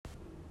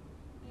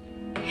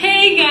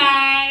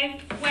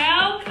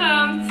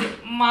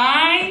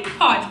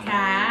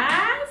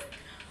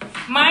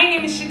My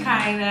name is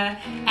Shekinah,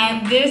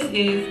 and this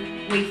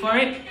is, wait for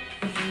it,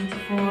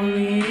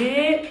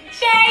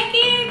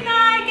 Shaky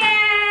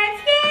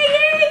Nuggets!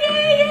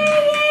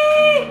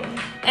 Yay!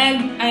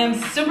 And I am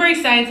super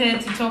excited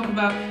to talk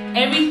about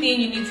everything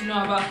you need to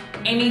know about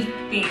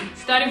anything,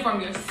 starting from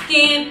your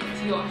skin,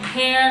 to your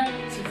hair,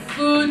 to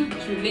food,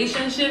 to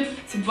relationship,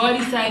 to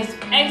body size,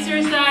 to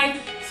exercise,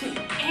 to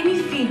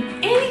anything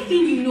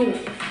you know.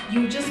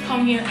 You just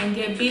come here and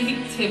get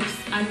basic tips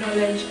and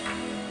knowledge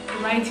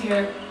right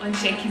here on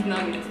Shaky's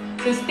Nuggets.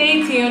 So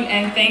stay tuned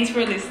and thanks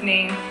for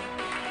listening.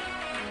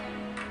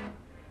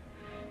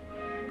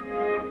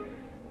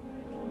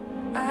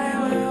 I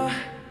will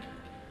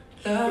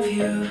love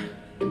you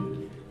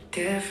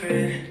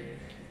different,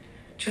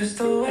 just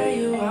the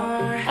way you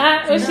are.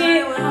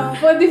 Oshie,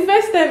 for the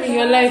first time in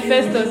your life,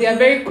 Festus, you are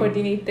very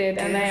coordinated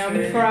and I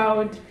am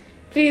proud.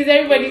 Please,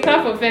 everybody,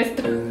 clap for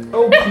Festus.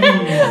 Oh,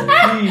 please.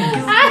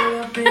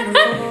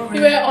 You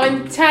were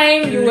on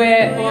time, you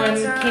were on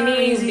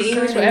Kenny, the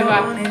English, whatever.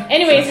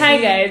 Anyways, hi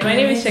guys, my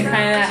name is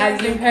Shekinah,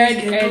 as you heard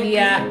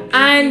earlier,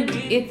 and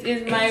it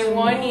is my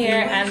 1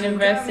 year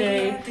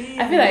anniversary.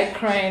 I feel like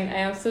crying. I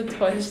am so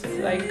touched.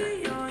 Like,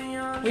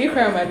 will you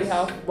cry on my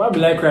behalf? Why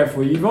will I cry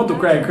for you? If you want to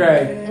cry,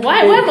 cry.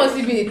 Why must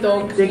you be the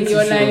dog in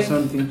your life? Or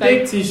something. Like,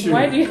 Take tissue.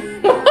 Why do you...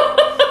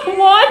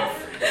 What?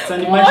 It's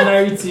an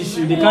imaginary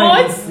tissue. They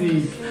can't even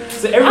see.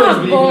 So everyone's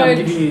believing I'm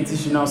giving you a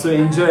tissue now. So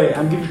enjoy.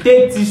 I'm giving.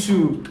 Take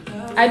tissue.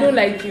 I don't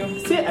like you.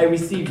 Say I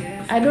receive.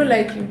 I don't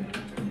like you.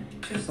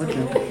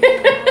 Okay.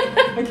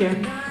 Okay.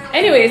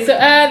 Anyway, so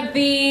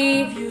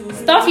the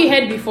stuff you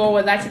heard before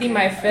was actually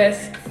my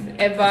first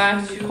ever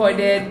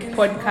recorded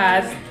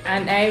podcast,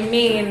 and I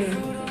mean,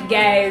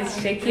 guys,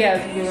 Shaky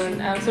has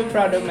grown. I'm so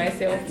proud of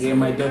myself. Yeah,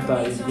 my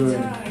daughter is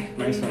growing.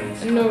 Nice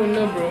one.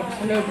 No, bro.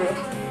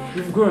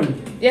 You've grown.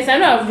 Yes, I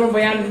know I've grown,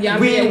 but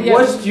We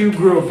watched you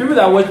grow. People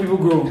that watch people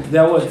grow, they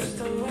are what?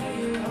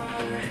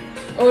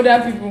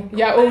 Older people.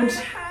 You're old.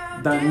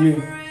 Than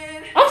you.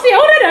 Obviously,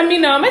 older than me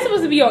now. Am I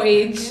supposed to be your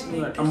age?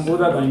 I'm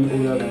older than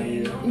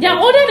you. You're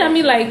older than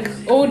me, like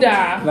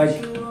older.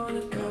 Like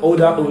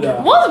older.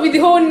 What's with the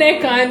whole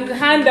neck and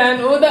hand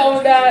and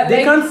older?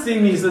 They can't see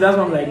me, so that's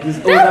why I'm like this.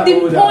 That's the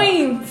older.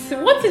 point.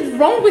 What is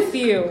wrong with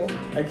you?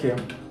 Okay.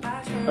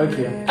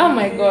 Oh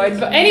my god.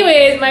 But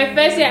anyways, my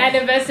first year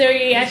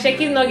anniversary at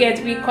Shaky's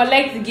Nuggets, we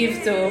collect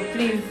gifts, so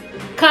please.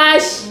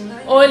 Cash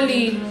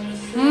only.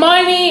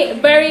 Money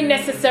very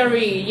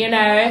necessary, you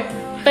know.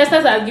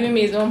 Festus has given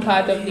me his own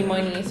part of the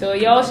money, so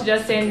y'all should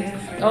just send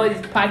all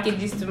these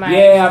packages to my...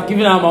 Yeah, I've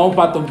given out my own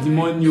part of the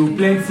money.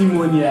 Plenty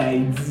money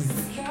like this.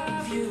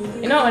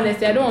 You know,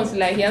 honestly, I don't want to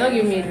lie. You're not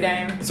giving me a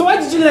dime. So why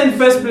did you learn in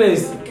the first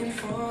place?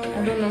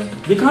 I don't know.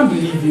 They can't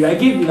believe you. I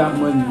gave you that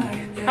money.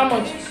 How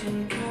much?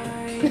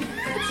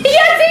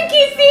 You're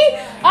thinking, see?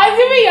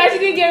 Assuming you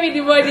actually gave me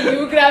the money,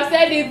 you could have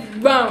said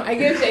it, bam, I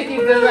gave Shaky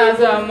this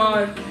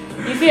amount.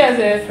 You see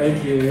yourself?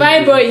 Okay.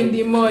 Fine boy in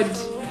the mud.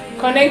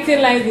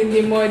 Connecting lines in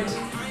the mud.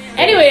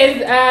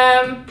 Anyways,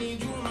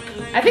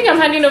 I think I'm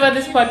handing over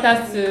this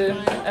podcast to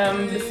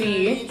the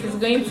CEO. He's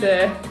going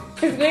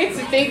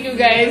to take you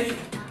guys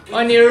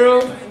on a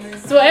roll.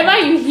 So whatever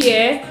you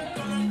hear,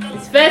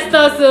 it's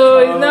Festus, so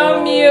it's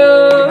not me. We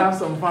have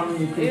some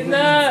family people in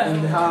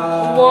the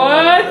house.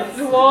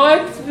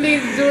 What?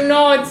 Please do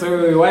not.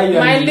 Sorry, why are you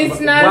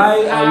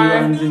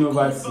handing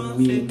over to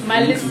me?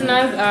 My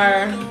listeners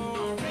are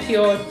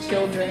pure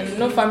children.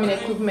 No family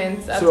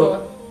equipment at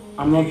all.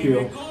 I'm not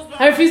pure.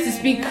 I refuse to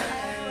speak.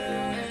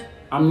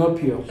 I'm not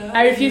pure.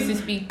 I refuse to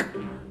speak.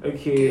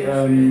 Okay,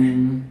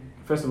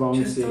 first of all, I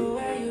want to say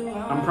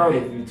I'm proud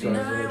of you too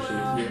as well,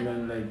 Shaky.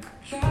 Man, like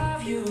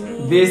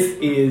this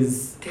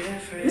is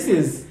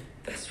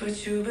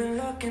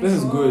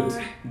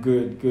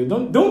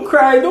good. Don't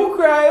cry.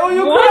 Oh,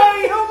 you're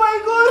crying.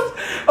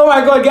 Oh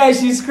my god, guys,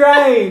 she's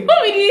crying.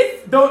 Who is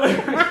this? Don't.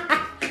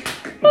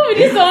 Who is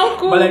this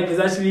uncle? But like, it's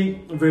actually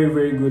very,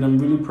 very good. I'm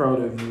really proud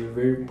of you.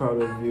 Very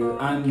proud of you.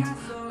 And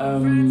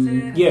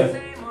yeah,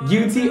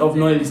 guilty of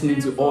not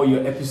listening to all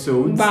your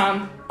episodes.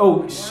 Bam.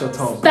 Oh, shut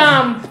up.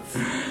 Stamp.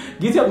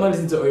 Guilty of not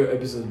listening to all your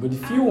episodes, but the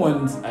few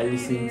ones I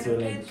listened to,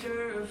 like,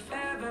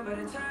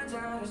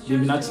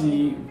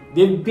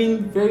 they've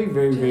been very,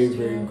 very, very,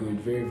 very good.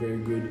 Very, very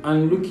good.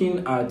 And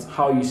looking at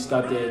how you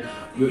started,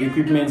 your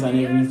equipment and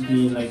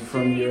everything, like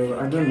from your,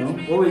 I don't know,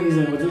 what were you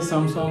using? Was it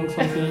Samsung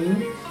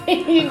something?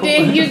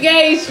 You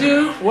get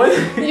issues. What?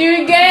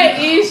 You get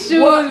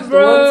issues, What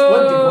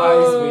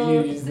device were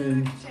you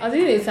using? I was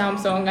using a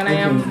Samsung, and I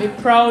am a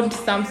proud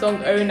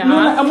Samsung owner. No,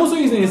 I'm also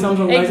using a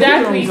Samsung.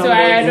 Exactly, so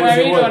I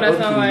really don't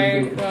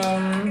understand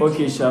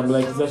Okay, Shab,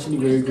 like it's actually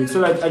very good. So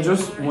like, I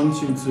just want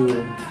you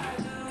to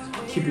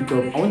keep it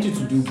up. I want you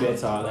to do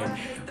better,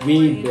 like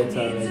way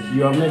better. Like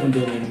you have never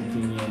done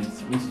anything yet.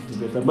 You need to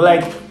do better. But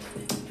like,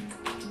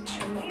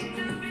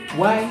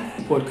 why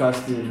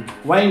podcasting?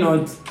 Why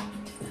not?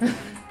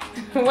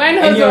 Why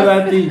not any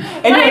other thing?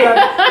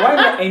 Why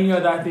not any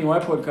other thing? Why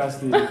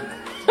podcasting?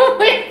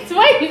 Wait,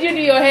 why did you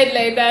do your head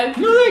like that?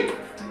 No, like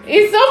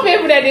it's so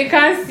painful that they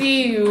can't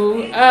see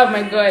you. Oh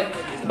my god.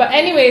 But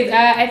anyways,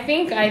 I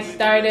think I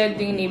started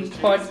doing a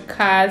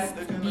podcast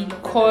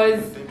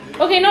because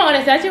okay, no,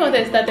 honestly, I actually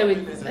wanted to start it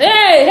with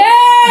hey,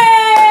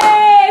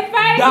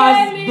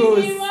 finally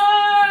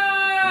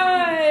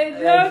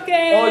like,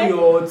 okay. all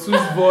your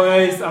Two's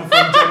voice, I'm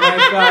from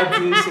Jamaica,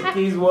 to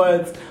Shaki's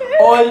words,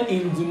 all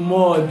in the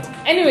mud.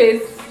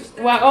 Anyways,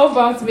 we're all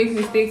bound to make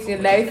mistakes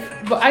in life,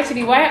 but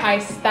actually, why I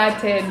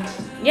started,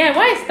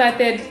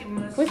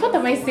 wait, what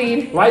am I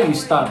saying? Why you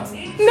start?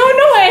 No,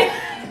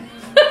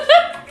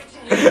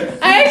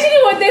 I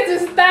actually wanted to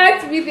start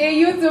with a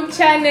YouTube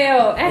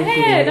channel.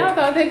 Okay. That's what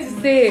I wanted to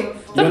say. You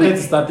wanted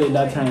to start it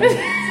that time.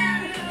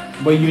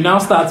 But you now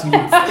start with... No.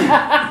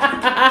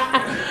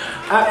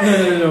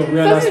 We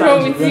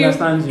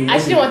understand you. I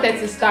actually wanted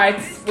to start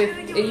with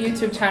a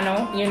YouTube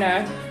channel, you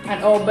know,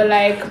 and all, but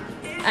like,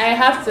 I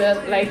have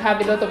to like have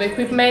a lot of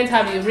equipment,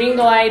 have the ring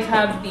light,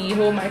 have the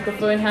whole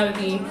microphone, have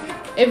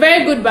a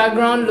very good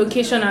background,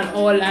 location and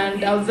all,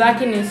 and I was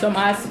lacking in some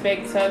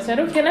aspects. So I said,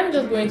 okay, let me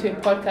just go into a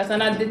podcast.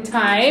 And at the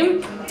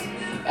time,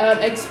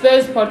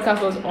 Explorer's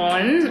podcast was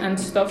on and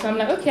stuff. So I'm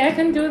like, okay, I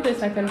can do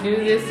this.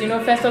 You know,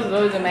 first of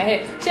all, was in my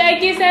head,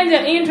 Shaki, send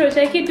your intro.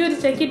 Shaki, do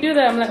this. Shaki, do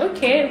that. I'm like,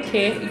 okay.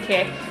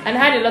 And I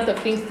had a lot of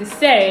things to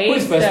say. Who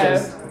is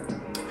first?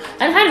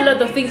 And I had a lot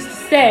of things to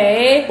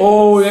say.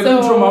 Oh, you're going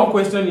to throw my own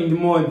question in the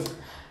mud.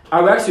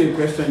 I will ask you a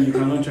question you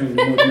cannot throw in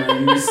the mud now.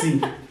 You will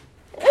see.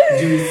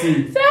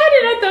 So I had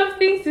a lot of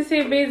things to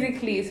say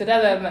basically. So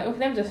that's why I'm like, okay,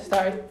 let me just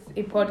start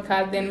a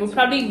podcast. Then we'll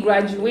probably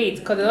graduate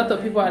because a lot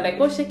of people are like,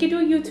 oh, Shaki, do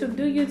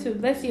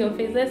YouTube. Let's see your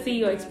face. Let's see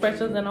your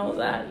expressions and all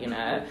that, you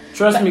know.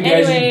 Trust me,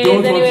 guys, you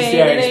don't want to see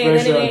our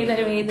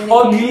expression.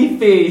 Ugly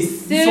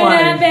face.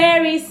 Soon,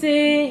 very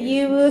soon,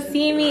 you will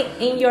see me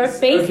in your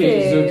faces.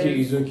 Okay,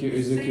 it's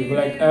okay. But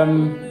like,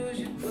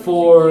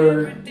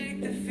 for...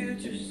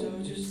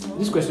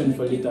 This question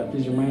for later,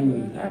 please remind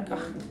me.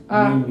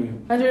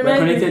 We're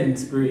connected in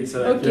spirit,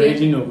 so like, you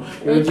already know.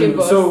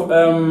 Boss. So,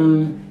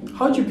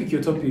 how do you pick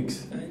your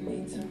topics?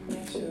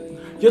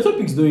 Your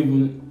topics don't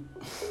even...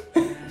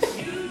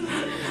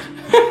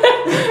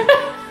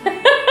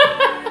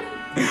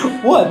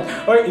 What?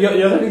 Or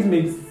your topics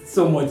make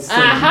so much sense.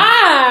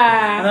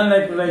 Aha! And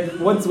I'm like,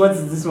 what's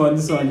this one?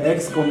 This one,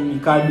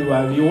 excommunicado.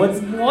 I mean, what?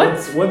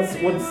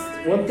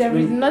 There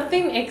is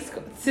nothing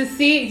to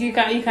see. You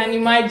can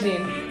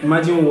imagine.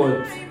 Imagine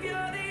what?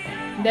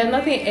 There's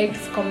nothing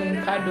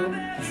excommunicado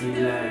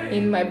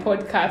in my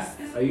podcast.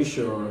 Are you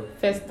sure?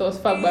 Festus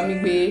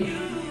Fagbamigbe.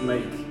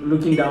 Like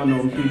looking down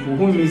on people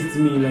who missed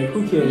me. Like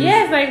who cares?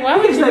 Yes, like why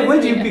would you? Like when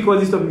do you pick all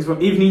these topics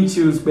from? Evening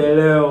Chills,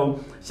 Belel,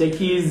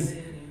 Shaki's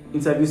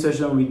interview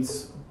session with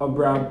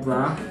Obra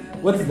Bra.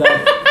 What's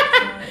that?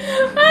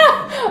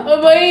 Oh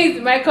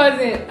boy, my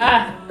cousin.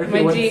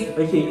 Okay, my G.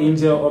 Okay,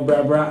 Angel,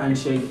 Obra and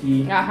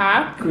Shaki.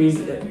 Chris,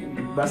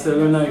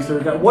 Barcelona,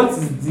 Historica. What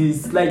is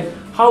this? Like,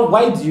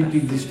 why do you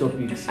pick these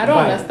topics? I don't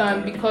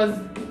understand because,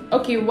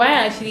 okay, why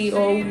actually,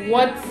 or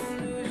what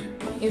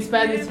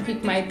inspired me to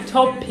pick my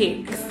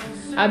topics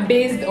are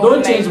based on.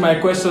 Don't change my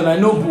question. I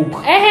know book.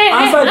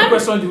 Answer the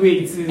question the way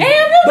it is.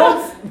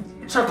 Don't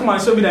try come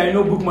and show me that I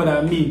know book more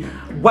than me.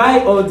 Why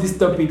all these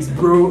topics,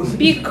 bro?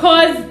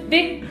 Because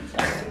they.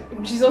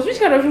 Jesus, which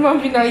kind of human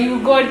being are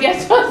you, God? You're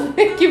just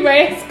making my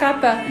head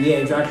scatter. Yeah,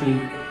 exactly.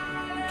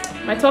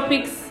 My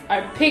topics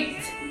are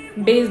picked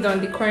based on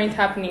the current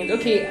happenings.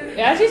 Okay,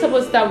 I actually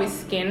supposed to start with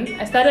skin.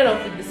 I started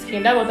off with the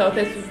skin. That's what I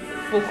wanted to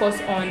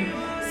focus on,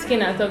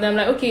 skin and stuff. I'm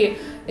like, okay,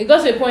 it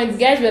got to a point,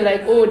 guys were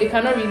like, oh, they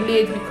cannot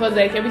relate because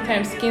like every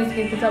time skin.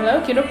 I'm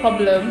like, okay, no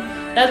problem.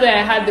 That's why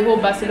I had the whole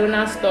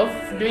Barcelona stuff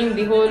during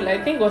the whole, I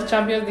think it was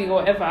Champions League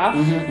or whatever.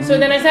 So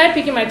then I started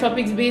picking my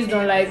topics based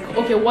on like,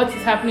 okay, what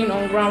is happening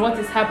on ground, what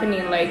is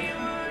happening, like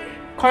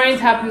current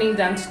happenings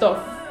and stuff.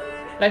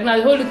 Like now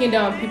the whole looking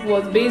down on people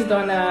was based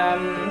on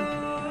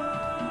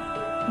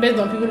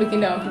people looking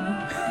down on people.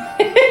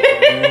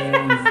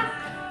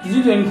 Did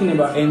you do anything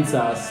about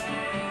NSAS?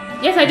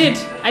 Yes, I did.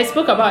 I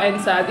spoke about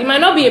NSAS. It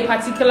might not be a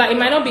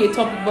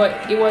topic, but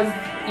it was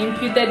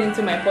imputed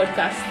into my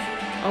podcast,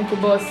 Uncle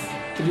Boss.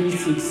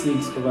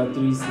 366 over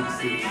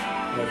 366.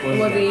 Like, it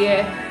was a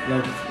year.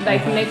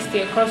 Like next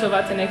year,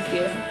 crossover to next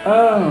year.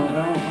 Oh.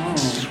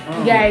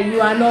 Guy,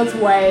 you are not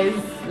wise.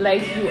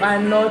 Like, you are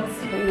not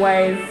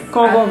wise.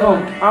 Come.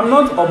 I'm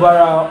not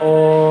Obara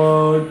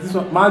or this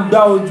one.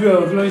 Magda or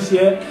Joel. You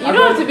don't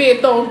have to be a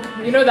tongue.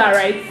 You know that,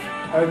 right?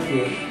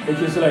 Okay.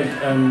 So like,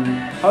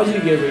 how do you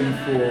get ready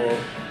for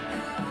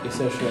a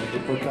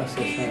podcast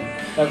session?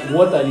 Like,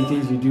 what are the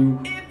things you do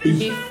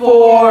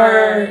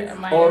before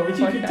or if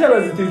you can tell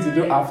us the things you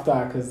do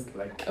after, because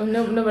like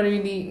nobody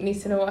really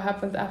needs to know what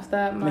happens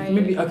after my like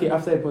maybe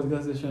after a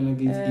podcast session,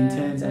 like it's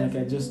intense and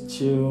like I just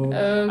chill.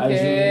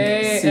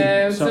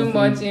 Okay, too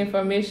much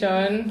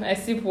information. I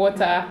sip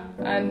water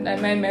and I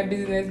mind my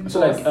business. So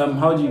like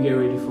how do you get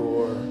ready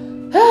for?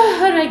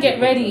 How do I get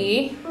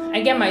ready?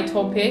 I get my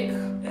topic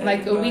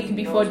like a week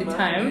before the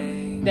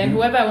time. Then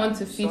whoever I want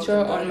to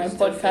feature on my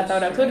podcast, I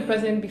would have told the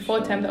person before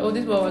time that,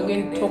 this is what we're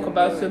going to talk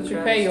about. So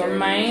prepare your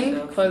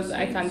mind, because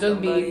I can just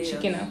be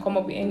chicken and come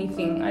up with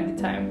anything at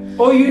the time.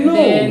 Oh, you know.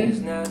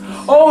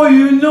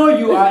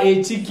 You are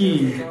a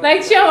chicken.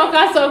 Like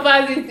Chiamaka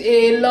suffers it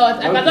a lot.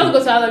 I can just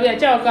go to house and be like,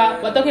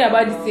 Chiamaka, we're talking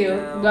about the sale,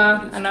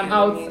 and I'm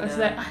out. And she's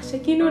like,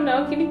 Shekino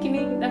now, kini,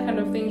 that kind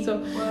of thing.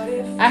 So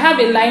I have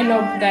a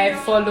lineup that I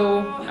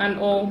follow and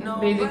all,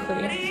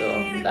 basically. So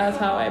that's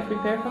how I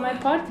prepare for my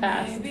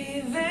podcast.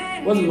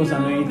 What's the most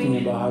annoying thing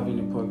about having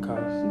a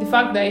podcast? The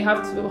fact that you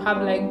have to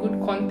have like good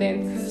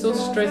content is so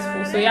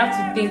stressful. So you have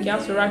to think, you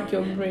have to rack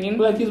your brain.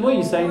 But like, it's what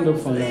you signed up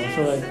for now.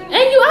 So like, and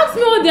you ask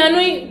me what the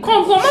annoying.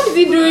 Come, what is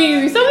he doing you?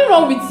 Is something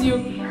wrong with you?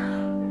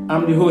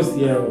 I'm the host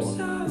here.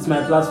 It's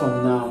my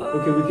platform now.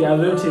 Okay, we can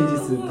change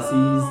this to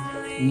C's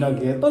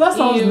Nuggets. Oh, that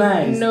sounds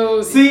nice.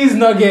 No. C's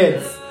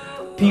Nuggets.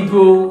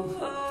 People,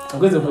 I'm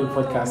going to put a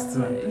podcast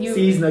too.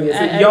 C's Nuggets.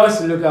 So y'all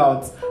should look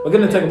out. We're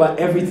going to talk about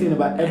everything.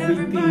 What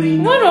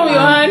are we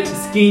on?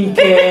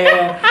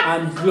 Skincare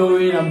and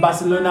glowing and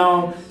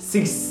Barcelona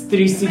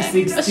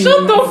 63616.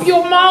 Shut off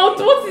your mouth.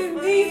 What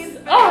is this?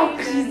 Oh,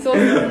 Jesus,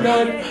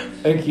 God.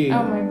 Okay.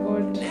 Oh my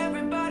God.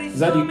 Is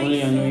that the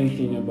only annoying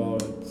thing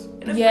about it?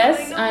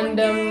 Yes, and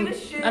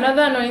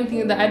another annoying thing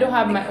is that I don't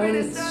have my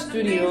own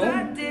studio,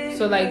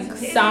 so like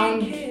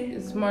sound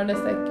is more or less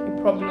like a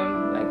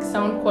problem, like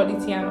sound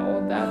quality and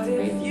all that.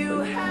 Basically.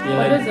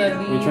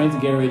 Yeah, we're trying to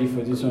get ready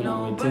for this one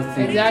and we're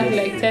testing. Exactly,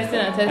 like testing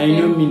and testing. And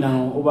you know me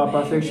now, over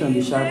perfection,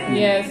 the sharp.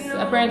 Yes,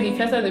 apparently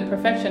Festa the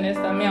perfectionist,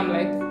 and me, I'm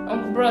like,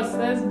 Uncle Bros,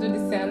 let's do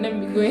this thing and let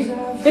me go in.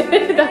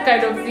 That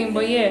kind of thing.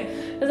 But yeah,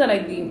 those are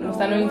like the most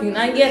annoying thing.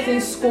 And yes,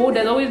 in school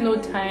there's always no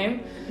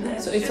time,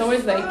 so it's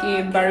always like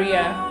a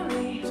barrier.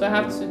 So I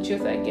have to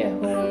choose like get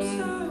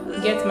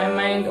home, get my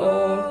mind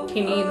all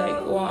kidney, like,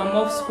 I'm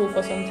off school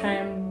for some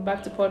time,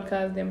 back to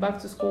podcast, then back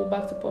to school,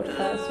 back to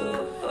podcast.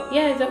 So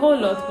yeah, it's a whole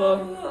lot,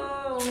 but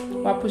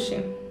we're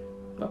pushing.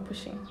 Yes,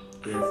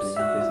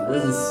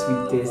 what's the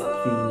sweetest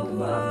thing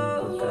about having a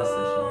podcast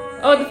session?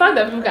 Oh, the fact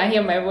that people can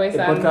hear my voice. A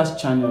podcast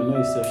channel, not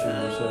a session,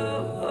 I'm sorry.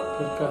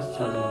 Podcast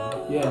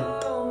channel, yeah.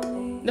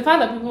 The fact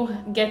that people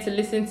get to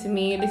listen to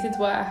me, listen to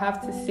what I have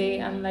to say,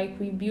 and like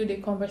we build a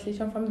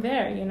conversation from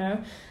there, you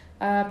know.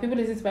 People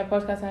listen to my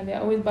podcast and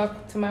they're always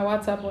back to my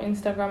WhatsApp or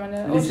Instagram and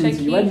they're listen to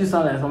you. Why do you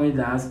sound like somebody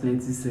that has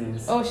plenty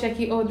sense? Oh,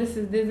 Sheki, this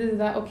is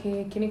that.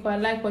 Okay, Kiniko, I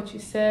like what you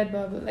said,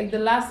 but like the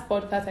last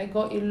podcast, I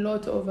got a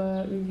lot of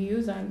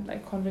reviews and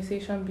like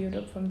conversation build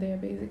up from there,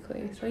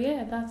 basically. So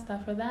yeah, that's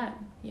that for that,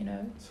 you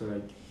know. So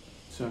like,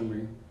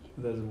 summary,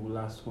 what has the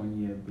last 1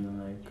 year been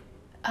like?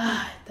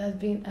 That's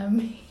been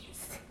amazing.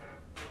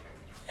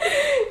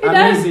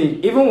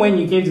 Amazing. Even when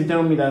you came to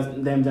tell me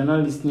that they're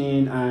not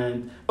listening,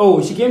 and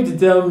she came to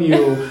tell me,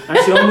 and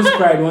she almost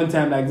cried one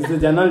time like this.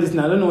 They're not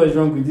listening. I don't know what's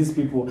wrong with these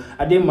people.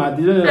 Are they mad?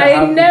 They don't know that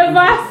I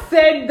never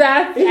said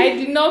that. I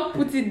did not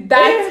put it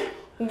that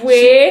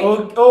way.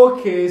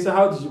 Okay, so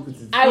how did you put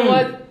it? I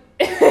was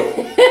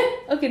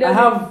okay. I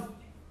have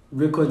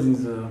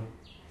recordings.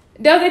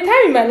 There was a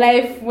time in my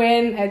life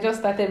when I just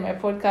started my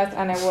podcast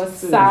and I was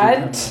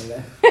sad.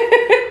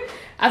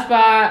 As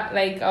far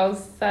like I was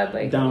sad,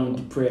 like down,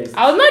 depressed.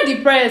 I was not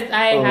depressed.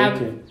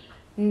 Okay.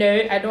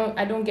 No, I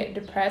don't get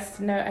depressed.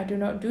 No, I do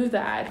not do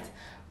that.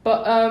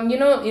 But you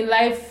know, in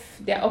life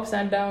there are ups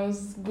and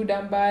downs, good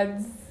and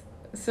bad.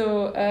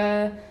 So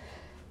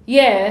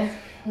yeah,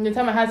 the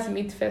time I had to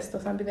meet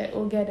Festus and be like,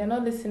 oh yeah, they're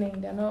not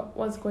listening. They're not.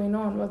 What's going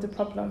on? What's the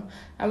problem?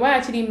 And why I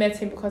actually met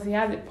him because he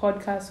has a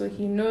podcast, so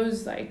he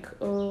knows like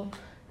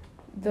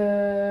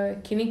the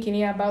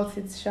kini about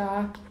it,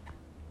 Sha.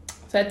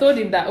 So I told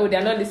him that,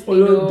 they're not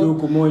listening. Like,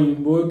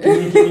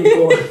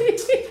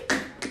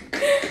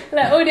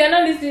 they're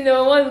not listening.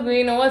 What's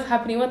going on? What's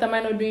happening? What am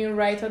I not doing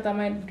right? What am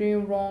I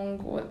doing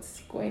wrong?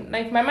 What's going?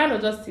 Like, my mind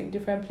was just in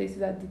different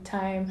places at the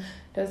time.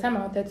 There was a time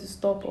I wanted to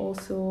stop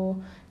also.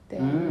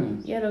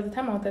 Then, there was a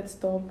time I wanted to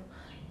stop.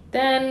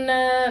 Then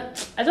I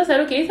just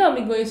said, okay, instead of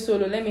me going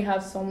solo, let me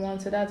have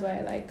someone. So that's why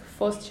I like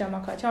forced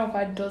Chiamaka.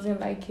 Chiamaka doesn't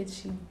like it.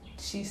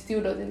 She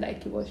still doesn't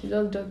like it, but she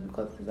just does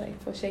because it's like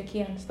for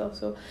Sheki and stuff.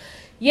 So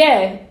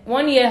yeah,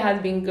 1 year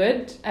has been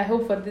good. I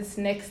hope for this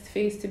next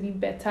phase to be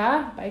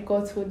better by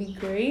God's holy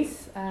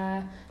grace,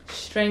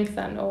 strength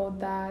and all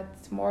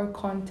that, more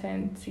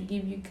content to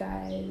give you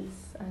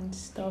guys and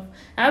stuff.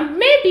 And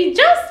maybe,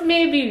 just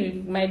maybe,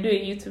 we might do a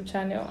YouTube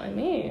channel. I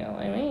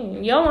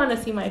mean, y'all want to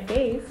see my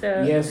face,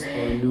 so yes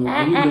or no?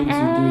 Are you going to do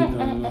it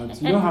or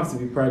not? You don't have to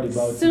be proud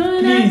about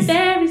soon it. Please.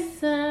 Very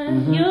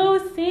soon, you'll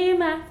see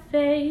my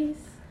face.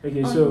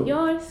 Okay, on so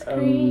your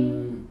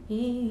screen.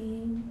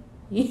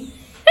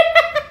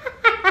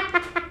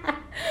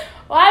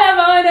 What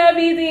about the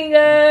be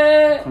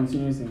singer?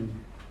 Continue singing.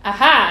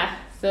 Aha!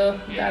 So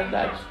that's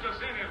that.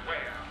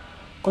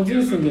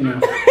 Continue singing now.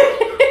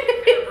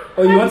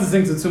 You want to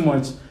sing to too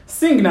much?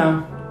 Sing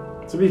now.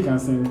 So we can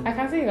sing. I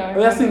can sing.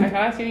 Sing. I can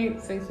actually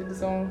sing to the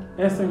song.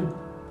 Yeah, sing.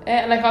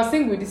 Like I'll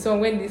sing with the song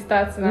when it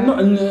starts now.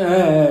 No,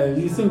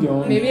 you sing your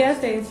own. Maybe I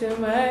sing too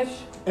much.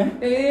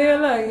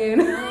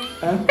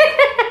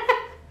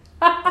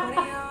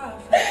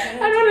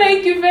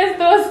 thank you,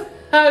 Festus.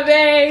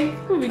 Abeg.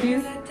 Who be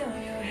this?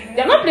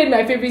 They have not played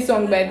my favorite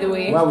song, by the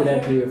way. Why would I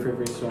play your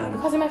favorite song?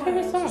 Because it's my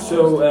favorite song.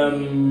 So,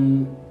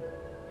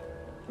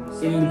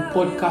 in the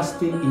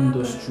podcasting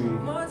industry,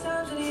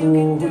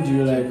 who do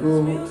you like? Do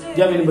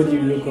you have anybody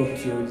you look up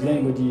to? Is there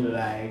anybody you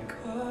like?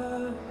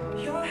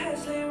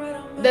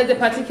 There's a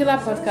particular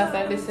podcast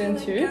I listen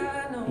to,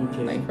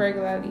 Okay. like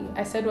regularly.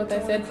 I Said What I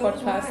Said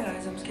podcast,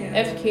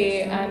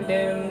 FK and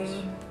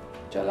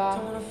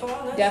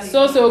Jola. They are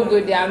so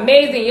good. They are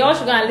amazing. You all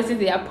should go and listen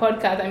to their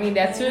podcast. I mean,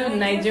 they're two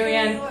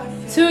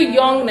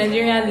young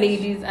Nigerian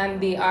ladies, and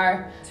they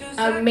are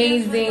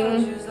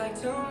amazing.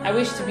 I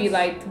wish to be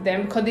like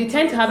them because they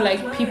tend to have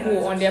like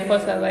people on their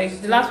podcast.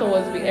 Like the last one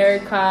was with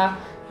Erica.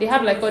 They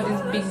have like all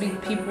these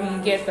big people.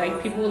 You get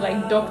like people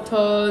like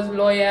doctors,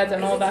 lawyers,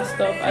 and all that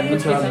stuff. You need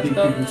Advocates to have and big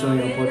stuff. people on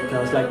your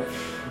podcast, like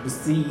the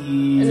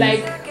CE.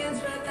 Like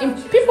in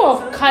people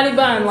of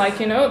caliber and like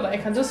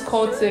like I just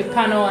call to a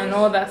panel and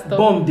all that stuff.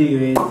 Bomb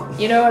day,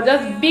 right?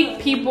 Just big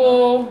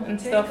people and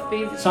stuff.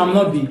 Basically. So I'm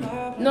not big.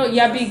 No,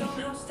 you're big.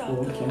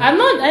 Oh, okay. I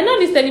not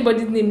list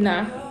anybody's name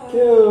now.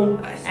 Cool.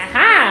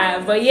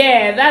 Aha! But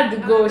yeah, that's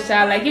the goal,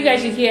 Sha. Like you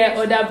guys should hear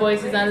other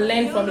voices and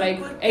learn from like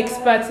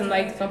experts in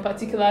like some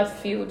particular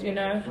field.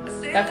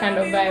 That kind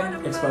of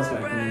vibe. Experts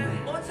like me.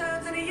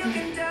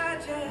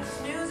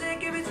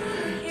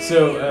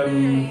 So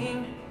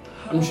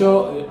I'm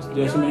sure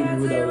there's so many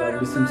people that will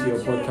have listened to your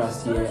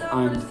podcast here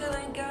and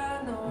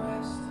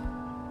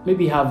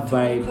maybe have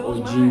vibe or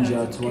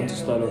ginger to want to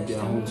start up their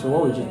home. So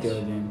what would you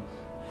tell them?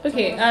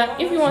 Okay,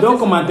 if you want Don't to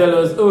come and tell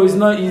us, oh, it's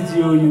not easy,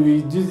 you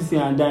will do this thing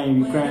and then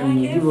you will cry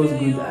and you give us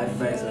good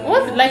advice.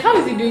 how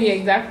is he doing it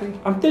exactly?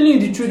 I'm telling you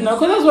the truth now,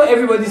 because that's what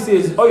everybody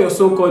says. All your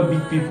so-called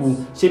big people,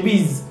 Shebi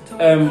is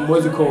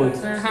what's it called?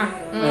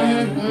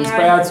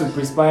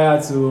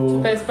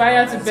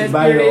 Perspire to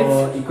buy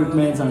your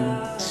equipment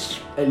and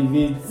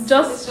elevate.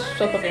 Just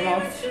shut up your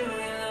mouth.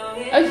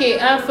 Okay,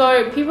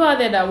 for people out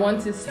there that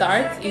want to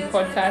start a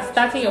podcast,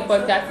 starting your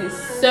podcast is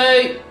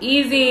so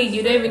easy.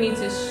 You don't even need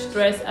to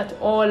stress at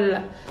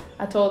all,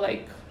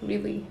 like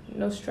really,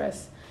 no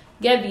stress.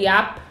 Get the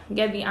app,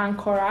 get the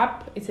Anchor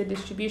app. It's a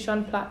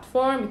distribution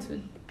platform.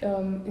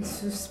 It's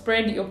to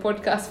spread your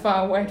podcast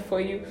far and wide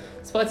for you.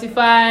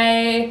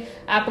 Spotify,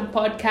 Apple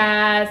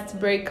Podcasts,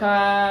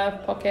 Breaker,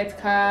 Pocket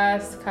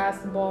Cast,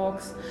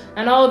 Castbox,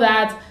 and all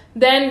that.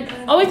 Then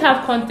always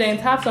have content,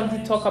 have something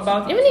to talk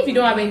about. Even if you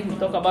don't have anything to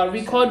talk about,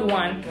 record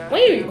one.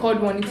 When you record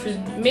one, it will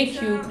make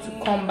you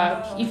to come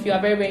back if you are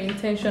very, very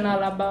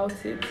intentional about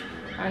it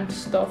and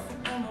stuff.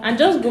 And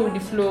just go with the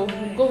flow.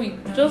 Go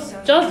with just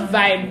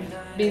vibe.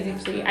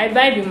 Basically, I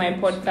vibe in my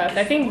podcast.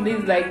 I think this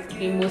is like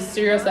the most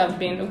serious I've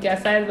been. Okay,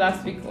 aside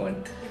last week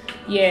one.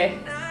 Yeah,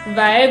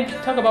 vibe.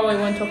 Talk about what you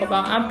want to talk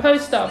about and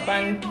post up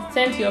and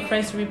send to your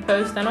friends to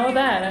repost and all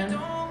that. And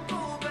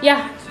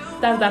yeah,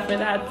 that's that for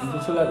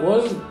that. So, like,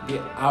 what's the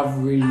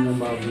average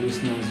number of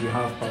listeners you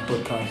have per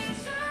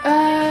podcast?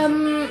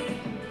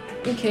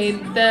 Okay,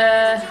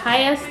 the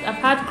highest I've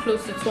had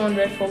close to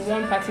 200 for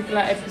one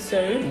particular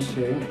episode.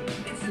 Okay.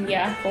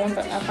 Yeah, for one,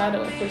 I've had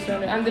close to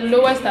 200, and the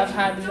lowest I've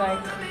had is like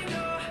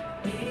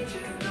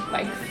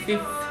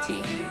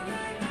 50.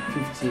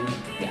 50.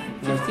 Yeah,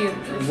 50.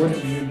 What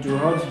did you do?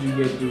 How did you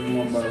get those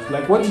numbers?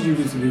 Like, what did you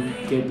do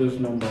to get those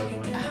numbers?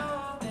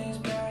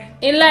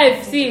 In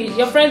life, see,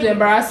 your friends will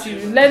embarrass you.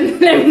 Let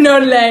me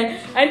not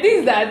lie. I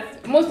think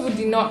that most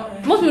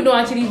people don't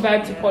actually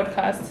vibe to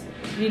podcasts,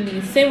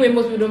 really. Same way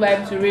most people don't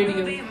vibe to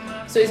radio.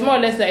 So it's more or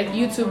less like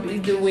YouTube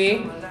is the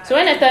way. So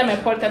when I start my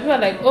podcast, people are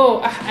like,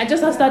 oh, I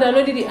just started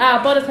downloading the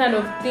app, all the kind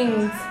of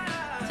things.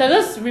 So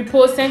just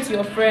repost, send to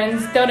your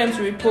friends, tell them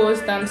to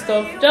repost and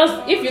stuff.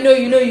 Just if you know,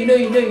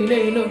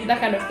 that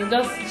kind of thing.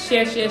 Just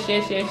share.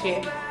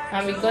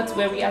 And we got to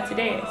where we are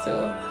today.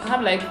 So I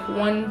have like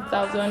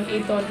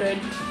 1,800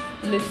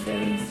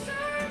 listens.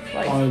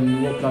 Like,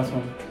 on what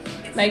platform?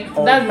 Like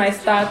that's my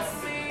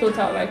stats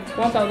total, like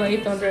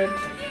 1,800.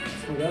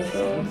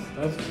 Oh,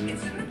 that's good.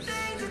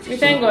 We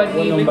thank God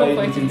we number hope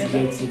for it to to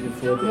get to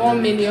before the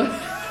 1 million.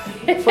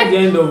 For the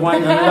end of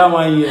another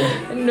 1 year.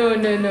 No.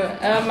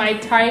 My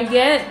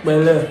target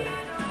Well,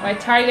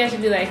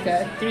 should be like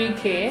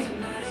 3K.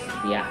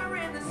 Yeah.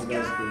 oh,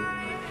 that's good.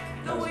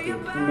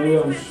 Maybe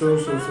I'm so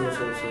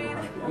happy.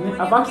 I mean,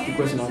 I've asked the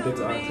question I wanted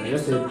to ask. I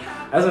just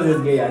wanted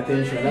to get your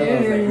attention. That's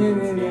what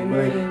I was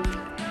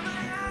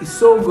like. It's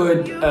so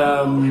good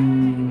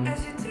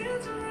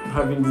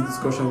having this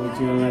discussion with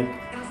you. And like,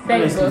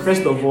 honestly,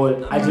 first of all,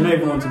 I do not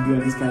even want to be on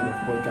this kind of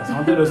podcast. I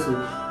wanted us to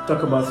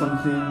talk about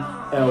something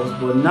else.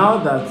 But now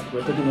that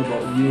we're talking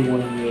about you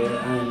 1 year,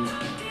 and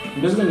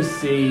I'm just going to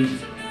say,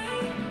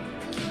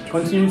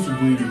 continue to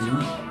do you.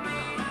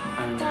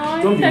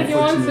 Don't be like you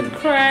want to unfortunate.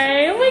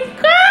 cry. Oh my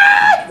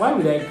God! Why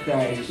would I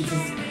cry? It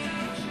is.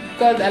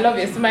 God, I love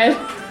your smile.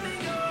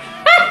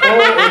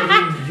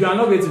 Oh, you are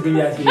not going to bring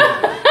that here.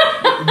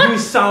 You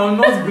shall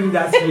not bring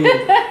that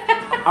here.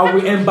 I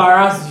will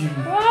embarrass you.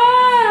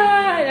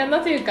 There's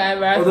nothing you can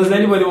embarrass. Or does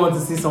anybody want to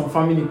see some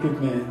family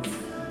equipment?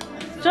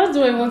 Just do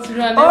what you want to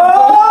do and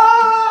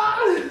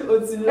Oh!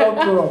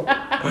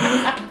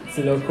 It's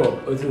To look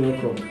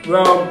up.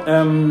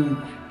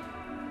 Well,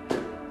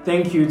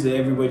 thank you to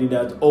everybody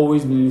that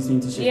always been listening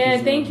to Sheki's Yeah,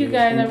 thank you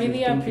guys. I Thank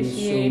really thank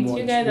appreciate so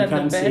you much. guys We are the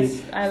can't say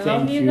best. I love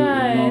thank you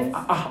guys.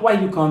 enough. Why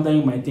are you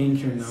countering my thank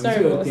you now? Sorry,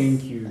 It's your boss.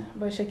 thank you.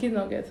 But Sheki's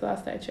not get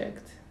last I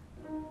checked.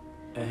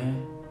 Uh-huh.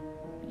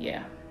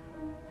 Yeah.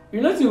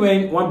 You know, see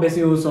when one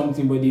person owns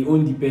something, but they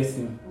own the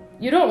person.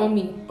 You don't owe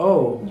me.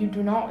 Oh, You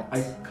do not.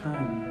 I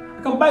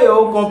can buy your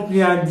whole company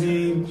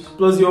and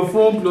plus your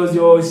phone, plus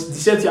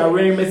the shirt you are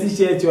wearing, messy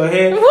shirt, your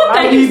hair. What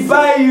I are you will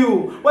buy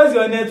you. What's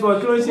your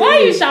network? Why are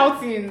you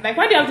shouting? Like,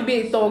 why do you have to be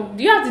a thug?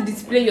 Do you have to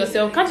display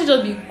yourself? Can't you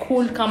just be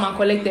cool, calm, and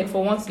collected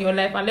for once in your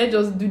life and let's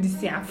just do this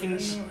thing and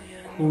finish?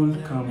 Cool,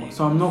 calm.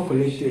 So I'm not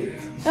collected.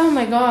 Oh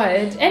my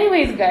god.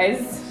 Anyways,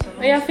 guys,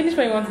 yeah, finish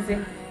what you want to say.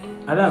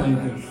 I don't have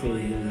anything to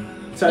say.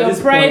 So at Your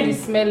this pride point-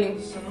 is smelling.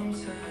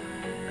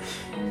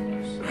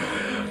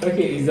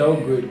 Okay, it's all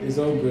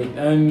good.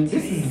 And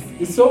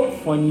it's so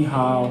funny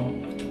how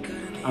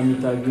I'm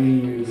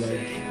interviewing you.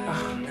 Like,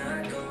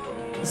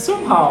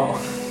 somehow,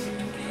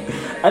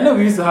 I know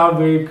we used to have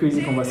very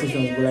crazy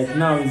conversations, but like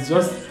now it's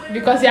just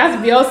Because you have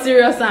to be all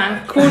serious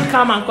and cool,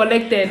 calm, and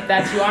collected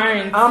that you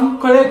aren't. I'm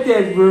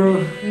collected,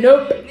 bro.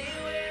 Nope.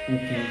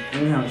 Okay,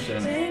 let me have a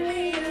shot.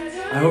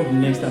 I hope the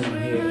next time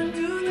I'm here,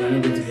 we're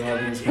not going to be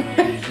having this kind of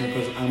conversation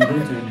because I'm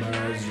going to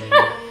embarrass you.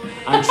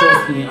 And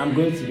trust me, I'm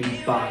going to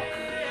be back.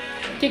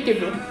 Kick it,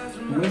 bro.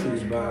 I'm going to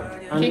be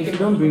back. And Kick if it. you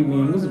don't bring me,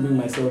 I'm going to bring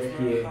myself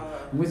here.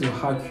 I'm going to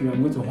hack you.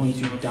 I'm going to hunt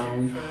you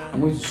down.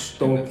 I'm going to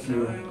stalk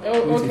you. I'm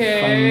Oh, going to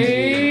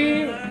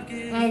okay.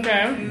 Okay. find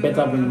you.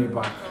 Better bring me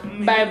back.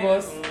 Bye,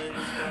 boss.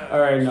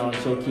 Alright now,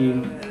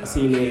 Sheki. I'll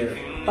see you later.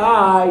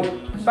 Bye.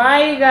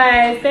 Bye,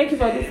 guys. Thank you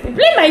for listening.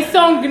 Play my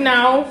song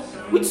now.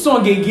 Which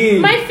song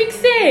again? My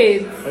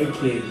Fixate.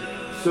 Okay.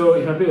 So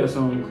if I play a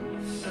song,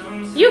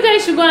 You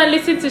guys should go and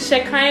listen to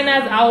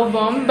Shekinah's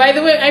album. By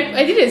the way,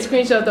 I did a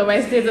screenshot of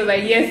my status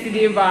like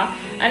yesterday, bar,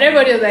 and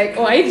everybody was like,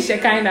 "Oh, I need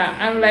Shekinah."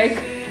 I'm like,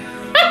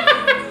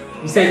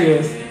 you said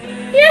yes.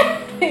 "Yeah."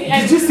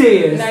 Did you say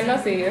yes? No, I'm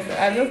not saying yes.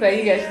 I just like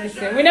you guys should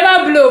listen. We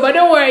never blow, but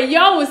don't worry,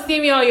 y'all will see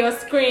me on your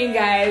screen,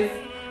 guys.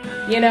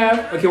 You know.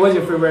 Okay, what's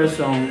your favorite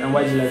song and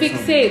why do you like the song?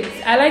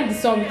 Fixate. I like the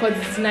song because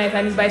it's nice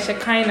and it's by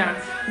Shekinah.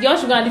 Y'all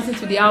should go and listen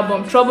to the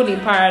album Trouble in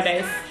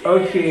Paradise.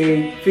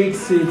 Okay,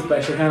 Fix It by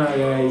Shekinah,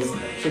 guys.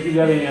 Sheki, do you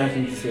have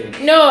anything to say?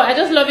 No, I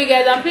just love you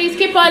guys and please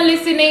keep on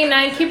listening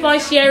and keep on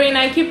sharing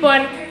and keep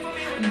on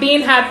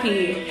being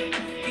happy.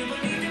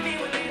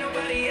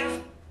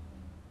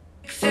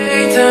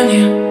 Fixate on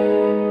you.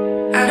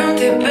 I don't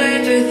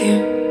debate with you.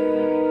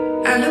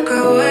 I look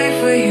away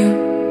for you.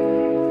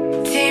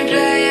 Team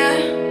player.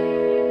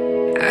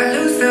 I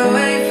lose the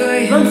way for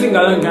you. Don't sing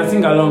along, you can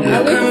sing along.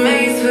 Look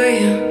amazed for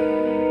you.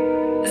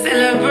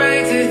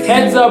 Celebrate with you.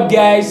 Heads up,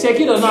 guys.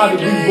 Sheki does not have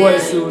a big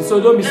voice, so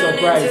don't be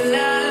surprised.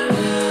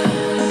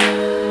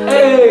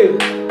 Hey,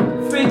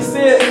 Fix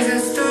It. It's a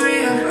story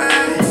of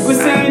us. We're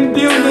singing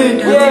building.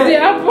 The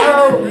Yeah.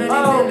 apple.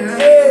 Oh,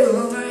 hey.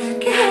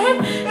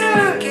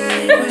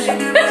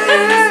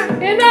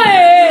 You're not it.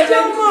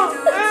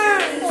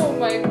 Oh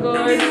my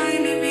god.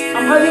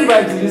 I'm having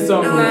vibes to this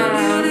song. bro. Nah.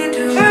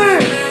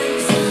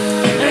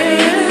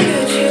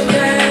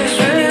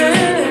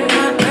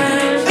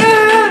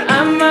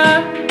 I'm a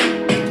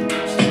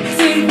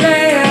team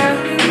player.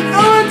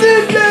 I'm a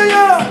team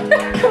player.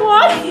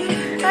 What?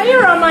 Are you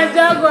on my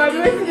jaguar? I'm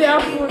going to the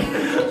apple.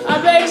 I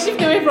beg,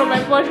 shift away from my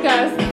podcast.